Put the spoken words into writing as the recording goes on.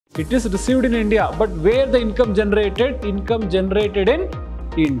It is received in India, but where the income generated? Income generated in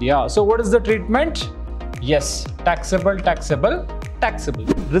India. So what is the treatment? Yes, taxable, taxable, taxable.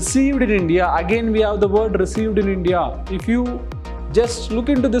 Received in India. Again, we have the word received in India. If you just look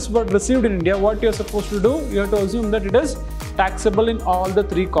into this word received in India, what you are supposed to do? You have to assume that it is taxable in all the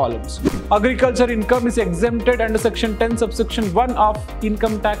three columns. Agriculture income is exempted under section 10 subsection 1 of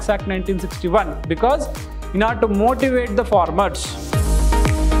Income Tax Act 1961 because in order to motivate the farmers.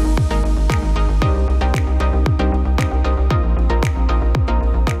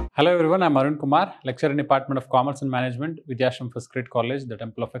 Hello everyone, I am Arun Kumar, lecturer in Department of Commerce and Management, Vidhyaashram First Grade College, the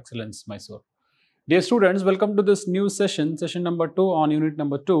Temple of Excellence, MYSURU. Dear students, welcome to this new session, session number 2 on unit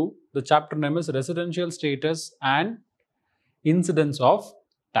number 2. The chapter name is Residential Status and Incidence of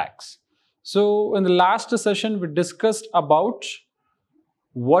Tax. So in the last session, we discussed about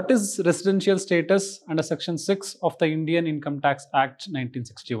what is residential status under section 6 of the Indian Income Tax Act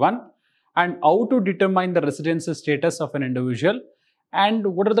 1961 and how to determine the residential status of an individual. And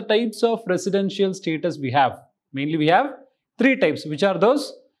what are the types of residential status we have? Mainly we have 3 types. Which are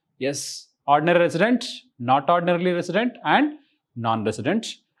those? Yes, ordinary resident, not ordinarily resident and non-resident.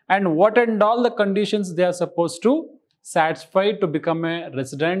 And what and all the conditions they are supposed to satisfy to become a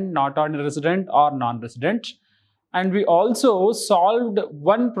resident, not ordinary resident or non-resident. And we also solved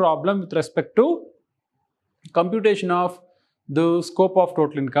one problem with respect to computation of the scope of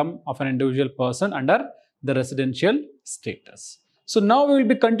total income of an individual person under the residential status. So now we will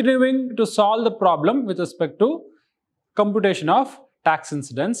be continuing to solve the problem with respect to computation of tax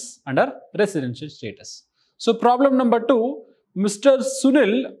incidence under residential status. So problem number 2, Mr.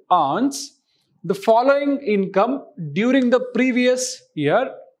 Sunil earns the following income during the previous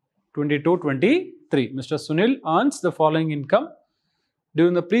year 22-23. Mr. Sunil earns the following income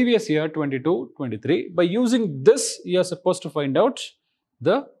during the previous year 22-23. By using this, you are supposed to find out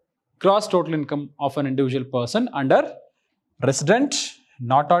the gross total income of an individual person under resident,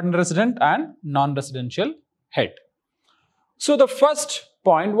 not ordinary resident and non-residential head. So the first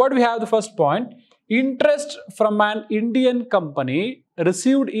point, what we have the first point, interest from an Indian company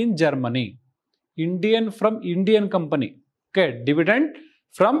received in Germany. From Indian company. Okay, dividend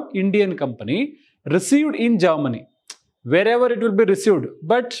from Indian company received in Germany. Wherever it will be received,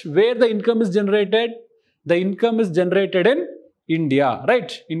 but where the income is generated? The income is generated in India,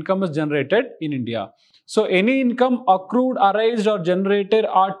 right? Income is generated in India. So any income accrued, arised or generated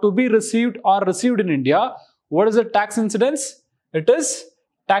are to be received or received in India. What is the tax incidence? It is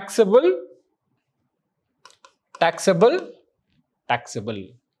taxable, taxable, taxable.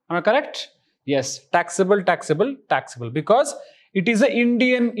 Am I correct? Yes, taxable, taxable, taxable because it is an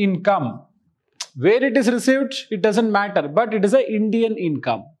Indian income. Where it is received, it doesn't matter, but it is an Indian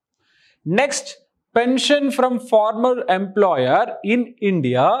income. Next, pension from former employer in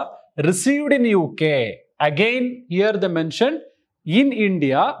India received in UK. Again, here they mention in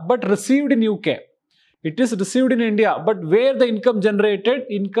India, but received in UK. It is received in India, but where the income generated?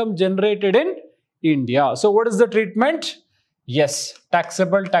 Income generated in India. So what is the treatment? Yes,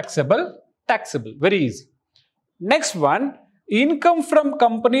 taxable, taxable, taxable. Very easy. Next one, income from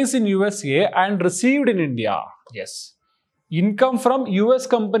companies in USA and received in India. Yes, income from US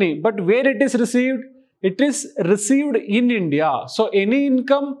company, but where it is received? It is received in India. So any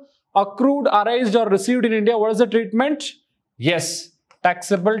income accrued, arised or received in India, what is the treatment? Yes,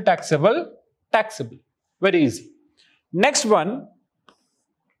 taxable, taxable, taxable. Very easy. Next one,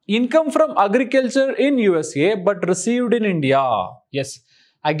 income from agriculture in USA but received in India. Yes,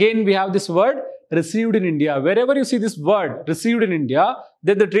 again we have this word received in India. Wherever you see this word received in India,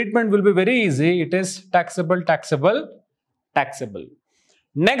 then the treatment will be very easy. It is taxable, taxable, taxable.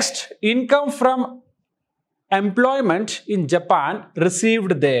 Next, income from employment in Japan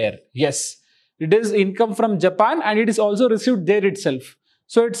received there. Yes, it is income from Japan and it is also received there itself.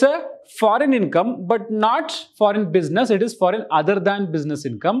 So it's a foreign income but not foreign business. It is foreign other than business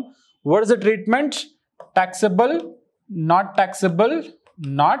income. What is the treatment? Taxable, not taxable,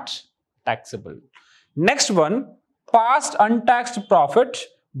 not taxable. Next one, past untaxed profit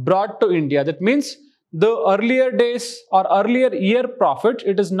brought to India. That means the earlier days or earlier year profit,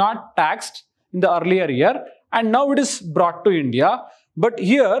 it is not taxed in the earlier year and now it is brought to India. But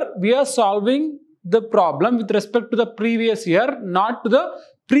here we are solving the problem with respect to the previous year, not to the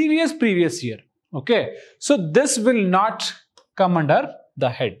previous year. Okay, so this will not come under the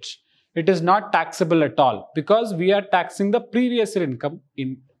head. It is not taxable at all because we are taxing the previous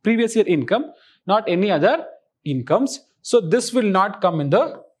year income, not any other incomes. So this will not come in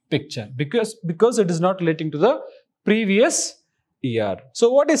the picture because it is not relating to the previous year. So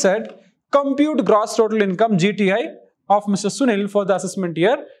what he said, compute gross total income GTI of Mr. Sunil for the assessment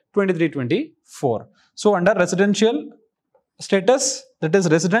year 23-24. So under residential status, that is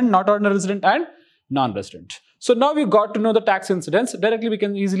resident, not ordinary resident and non-resident. So now we got to know the tax incidence. Directly we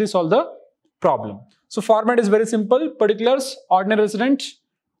can easily solve the problem. So format is very simple. Particulars, ordinary resident,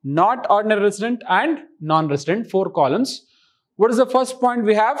 not ordinary resident and non-resident, 4 columns. What is the first point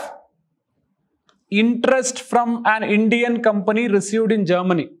we have? Interest from an Indian company received in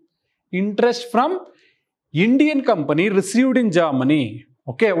Germany. Interest from Indian company received in Germany.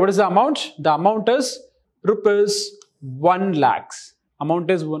 Okay, what is the amount? The amount is rupees 1 lakh.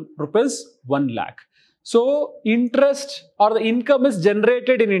 Amount is rupees 1 lakh. So interest or the income is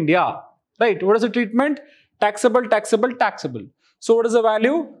generated in India. Right? What is the treatment? Taxable, taxable, taxable. So what is the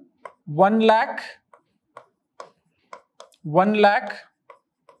value? 1 lakh, 1 lakh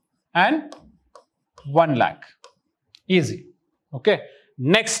and 1 lakh. Easy. Okay.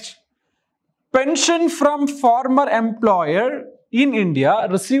 Next. Pension from former employer in India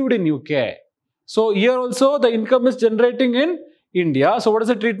received in UK. So here also the income is generating in India. So what is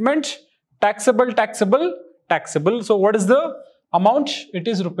the treatment? Taxable, taxable, taxable. So what is the amount? It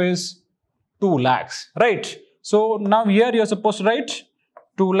is rupees 2 lakhs. Right. So now here you are supposed to write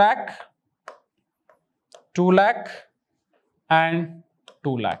 2 lakh, 2 lakh and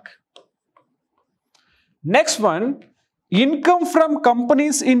 2 lakh. Next one, income from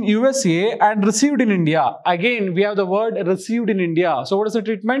companies in USA and received in India. Again, we have the word received in India. So what is the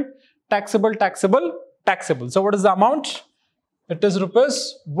treatment? Taxable, taxable, taxable. So what is the amount? It is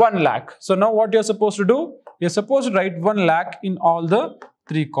rupees 1 lakh. So now what you are supposed to do? You are supposed to write 1 lakh in all the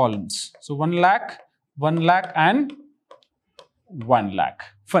 3 columns. So 1 lakh, 1 lakh and 1 lakh.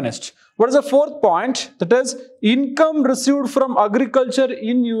 Finished. What is the fourth point? That is income received from agriculture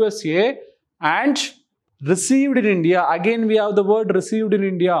in USA and received in India. Again, we have the word received in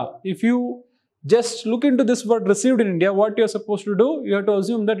India. If you just look into this word received in India, what you are supposed to do? You have to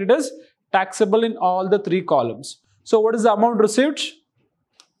assume that it is taxable in all the 3 columns. So what is the amount received?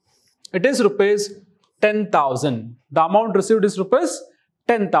 It is rupees 10,000. The amount received is rupees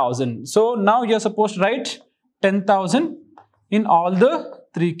 10,000. So now you are supposed to write 10,000 in all the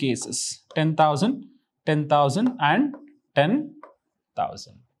 3 cases. 10,000, 10,000 and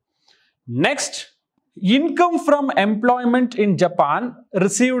 10,000. Next, income from employment in Japan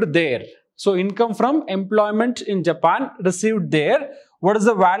received there. So income from employment in Japan received there. What is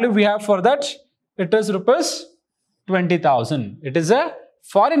the value we have for that? It is rupees 20,000. It is a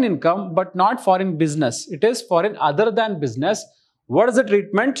foreign income but not foreign business. It is foreign other than business. What is the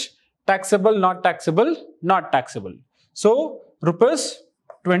treatment? Taxable, not taxable, not taxable. So rupees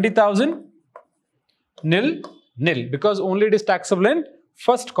 20,000 nil, nil, because only it is taxable in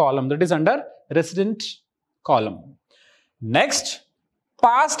first column, that is under resident column. Next,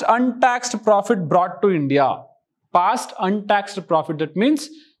 past untaxed profit brought to India. Past untaxed profit, that means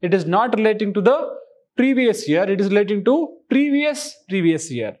it is not relating to the previous year, it is relating to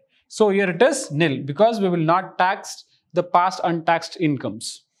previous year. So here it is nil because we will not tax the past untaxed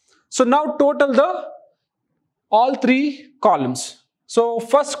incomes. So now total the all 3 columns. So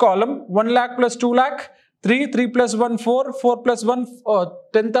first column 1 lakh plus 2 lakh, 3 plus 1 4, 4 plus 1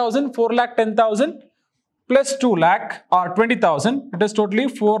 10,000, 4 lakh 10,000 plus 2 lakh or 20,000. It is totally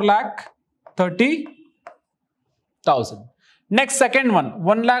 4 lakh 30,000. Next second one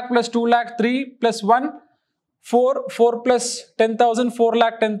 1 lakh plus 2 lakh, 3 plus 1 4, 4 plus 10,000, 4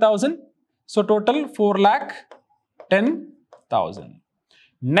 lakh 10,000. So total 4 lakh 10,000.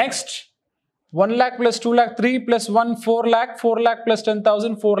 Next 1 lakh plus 2 lakh, 3 plus 1 4 lakh, 4 lakh plus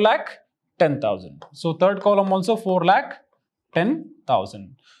 10,000, 4 lakh 10,000. So third column also 4 lakh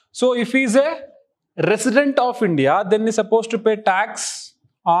 10,000. So if he is a resident of India, then he is supposed to pay tax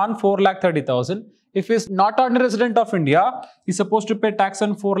on 4 lakh 30,000. If he is not a resident of India, he is supposed to pay tax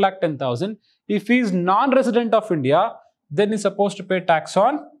on 4 lakh 10,000. If he is non-resident of India, then he is supposed to pay tax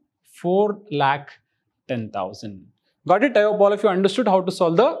on 4 lakh 10,000. Got it? I hope all of you understood how to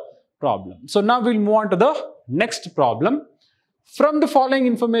solve the problem. So now we'll move on to the next problem. From the following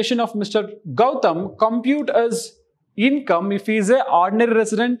information of Mr. Gautam, compute as income if he is a ordinary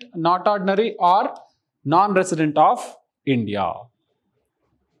resident, not ordinary or non-resident of India.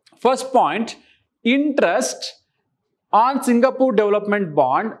 First point, interest on Singapore development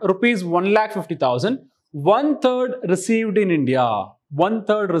bond rupees 1,50,000, 1/3 received in India.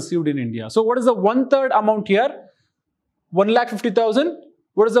 1/3 received in India. So what is the 1/3 amount here? 1,50,000.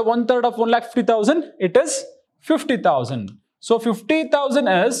 What is the 1/3 of 1,50,000? It is 50,000. So 50,000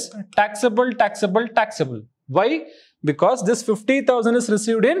 is taxable, taxable, taxable. Why? Because this 50,000 is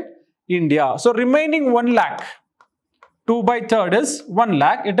received in India. So remaining 1 lakh, 2/3 is 1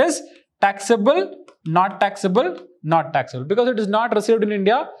 lakh. It is taxable not taxable, not taxable. Because it is not received in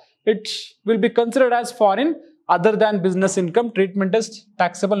India, it will be considered as foreign other than business income. Treatment is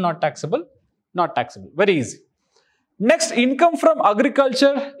taxable, not taxable, not taxable. Very easy. Next, income from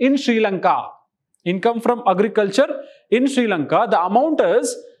agriculture in Sri Lanka. Income from agriculture in Sri Lanka, the amount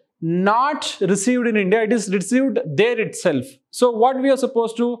is not received in India, it is received there itself. So what we are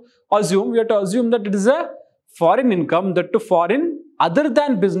supposed to assume? We have to assume that it is a foreign income, that to foreign other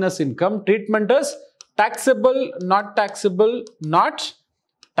than business income. Treatment is taxable, not taxable, not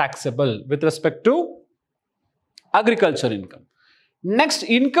taxable with respect to agriculture income. Next,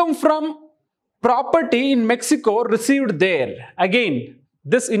 income from property in Mexico received there. Again,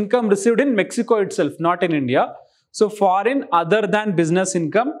 this income received in Mexico itself, not in India. So, foreign other than business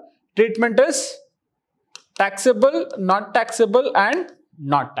income. Treatment is taxable, not taxable and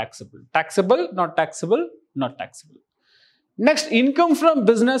not taxable. Taxable, not taxable, not taxable. Next, income from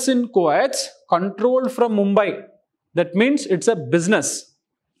business in Kuwait controlled from Mumbai. That means it's a business.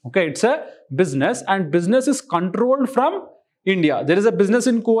 Okay, it's a business and business is controlled from India. There is a business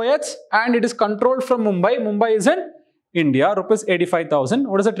in Kuwait and it is controlled from Mumbai. Mumbai is in India, rupees 85,000.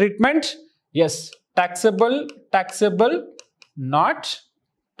 What is the treatment? Yes, taxable, taxable, not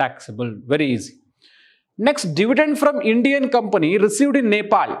taxable. Very easy. Next, dividend from Indian company received in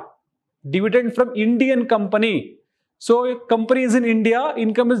Nepal. Dividend from Indian company. So, company is in India,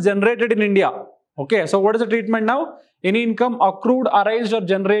 income is generated in India. Okay, so what is the treatment now? Any income accrued, arised or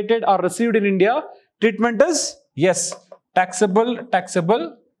generated or received in India, treatment is, yes, taxable,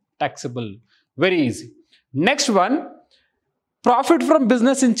 taxable, taxable. Very easy. Next one, profit from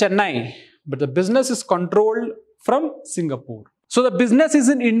business in Chennai, but the business is controlled from Singapore. So, the business is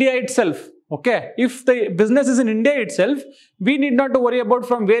in India itself. Okay, if the business is in India itself, we need not to worry about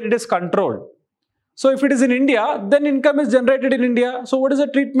from where it is controlled. So, if it is in India, then income is generated in India. So, what is the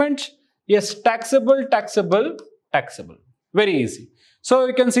treatment? Yes, taxable, taxable, taxable. Very easy. So,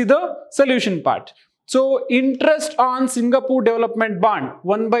 you can see the solution part. So, interest on Singapore development bond,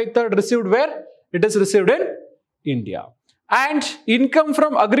 1/3 received where? It is received in India. And income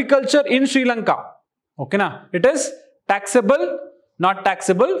from agriculture in Sri Lanka. Okay, na? It is taxable, not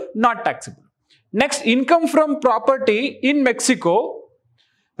taxable, not taxable. Next, income from property in Mexico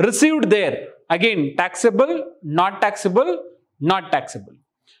received there. Again, taxable, not taxable, not taxable.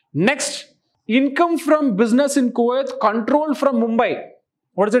 Next, income from business in Kuwait controlled from Mumbai.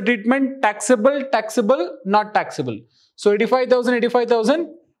 What is the treatment? Taxable, taxable, not taxable. So, 85,000, 85,000,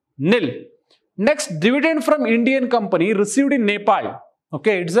 nil. Next, dividend from Indian company received in Nepal.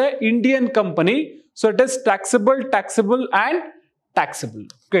 Okay, it's an Indian company. So, it is taxable, taxable and taxable.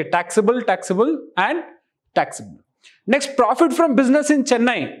 Okay, taxable, taxable and taxable. Next, profit from business in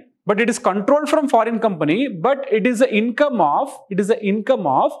Chennai. But it is controlled from foreign company, but it is the income of,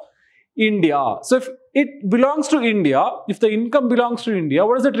 India. So, if it belongs to India, if the income belongs to India,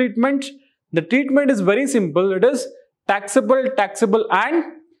 what is the treatment? The treatment is very simple. It is taxable, taxable and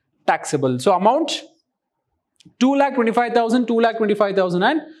taxable. So, amount 2,25,000, 2,25,000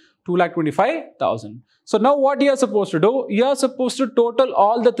 and 2,25,000. So, now what you are supposed to do? You are supposed to total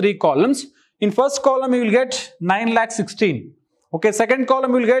all the three columns. In first column, you will get 9,16,000. Okay, second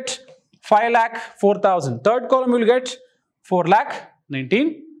column will get 5,04,000. Third column will get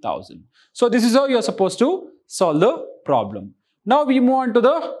 4,19,000. So, this is how you are supposed to solve the problem. Now, we move on to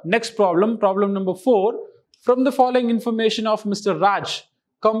the next problem. Problem number 4. From the following information of Mr. Raj,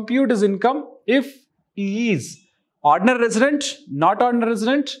 compute his income if he is ordinary resident, not ordinary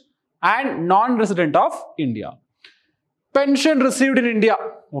resident and non-resident of India. Pension received in India.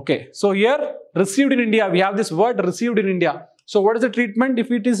 Okay, so here received in India, we have this word received in India. So, what is the treatment if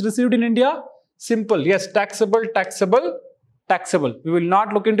it is received in India? Simple. Yes, taxable, taxable, taxable. We will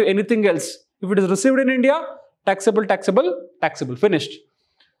not look into anything else. If it is received in India, taxable, taxable, taxable. Finished.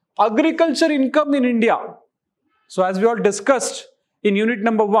 Agriculture income in India. So, as we all discussed in unit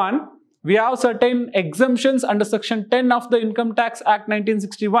number 1, we have certain exemptions under section 10 of the Income Tax Act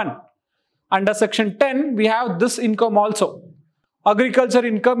 1961. Under section 10, we have this income also. Agriculture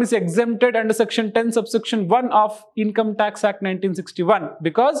income is exempted under section 10 subsection 1 of Income Tax Act 1961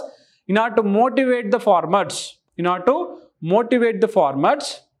 because in order to motivate the farmers,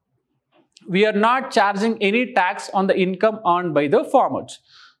 we are not charging any tax on the income earned by the farmers.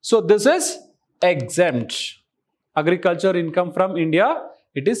 So, this is exempt. Agriculture income from India,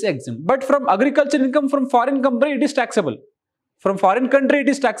 it is exempt. But from agriculture income from foreign country, it is taxable. From foreign country, it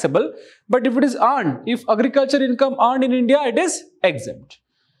is taxable. But if it is earned, if agriculture income earned in India, it is exempt.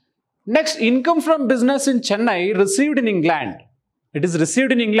 Next, income from business in Chennai received in England. It is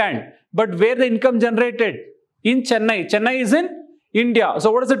received in England. But where the income generated? In Chennai. Chennai is in India.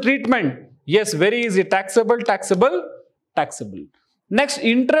 So, what is the treatment? Yes, very easy. Taxable, taxable, taxable. Next,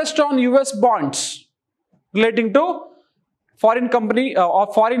 interest on US bonds relating to foreign company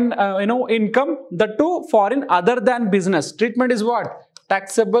or foreign income, the two foreign other than business. Treatment is what?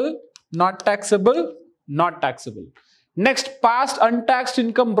 Taxable, not taxable, not taxable. Next, past untaxed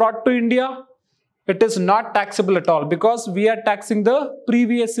income brought to India. It is not taxable at all because we are taxing the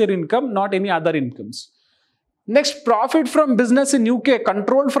previous year income, not any other incomes. Next, profit from business in UK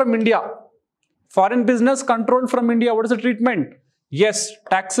controlled from India. Foreign business controlled from India. What is the treatment? Yes,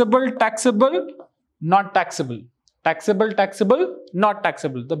 taxable, taxable, not taxable. Taxable, taxable, not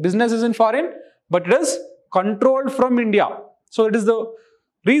taxable. The business is in foreign, but it is controlled from India. So it is the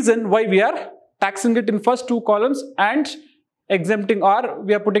reason why we are taxing it in first two columns and exempting, or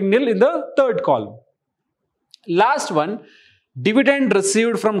we are putting nil in the third column. Last one, dividend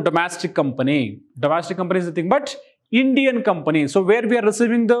received from domestic company. Domestic company is nothing but Indian company. So where we are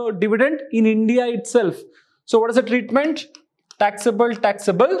receiving the dividend? In India itself. So what is the treatment? Taxable,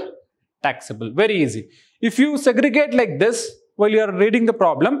 taxable, taxable. Very easy. If you segregate like this while you are reading the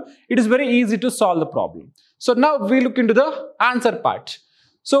problem, it is very easy to solve the problem. So now we look into the answer part.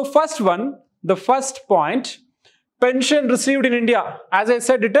 So first one, the first point, pension received in India. As I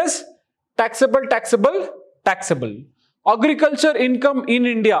said, it is taxable, taxable, taxable. Agriculture income in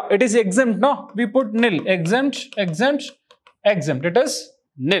India, it is exempt, no? We put nil. Exempt, exempt, exempt. It is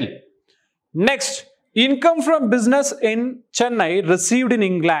nil. Next, income from business in Chennai received in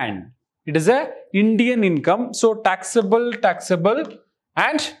England. It is a Indian income. So taxable, taxable,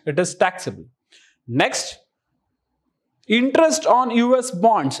 and it is taxable. Next, interest on US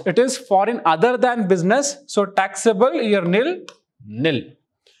bonds. It is foreign other than business. So taxable, here nil, nil.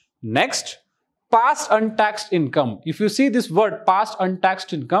 Next, past untaxed income. If you see this word past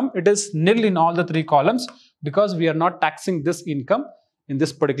untaxed income, it is nil in all the three columns because we are not taxing this income in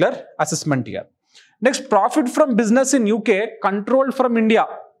this particular assessment here. Next, profit from business in UK controlled from India.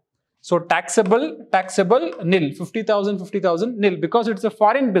 So taxable, taxable, nil. 50,000, 50,000, nil, because it's a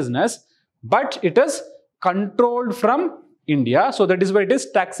foreign business, but it is controlled from India. So that is why it is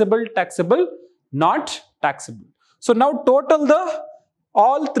taxable, taxable, not taxable. So now total the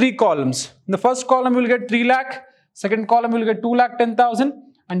all three columns. In the first column you will get 3 lakh, second column you will get 2,10,000,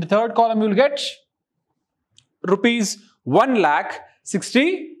 and the third column you will get rupees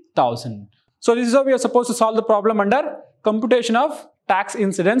 1,60,000. So this is how we are supposed to solve the problem under computation of tax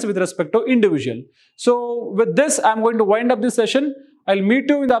incidence with respect to individual. So with this, I am going to wind up this session. I'll meet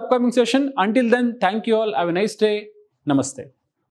you in the upcoming session. Until then, thank you all. Have a nice day. Namaste.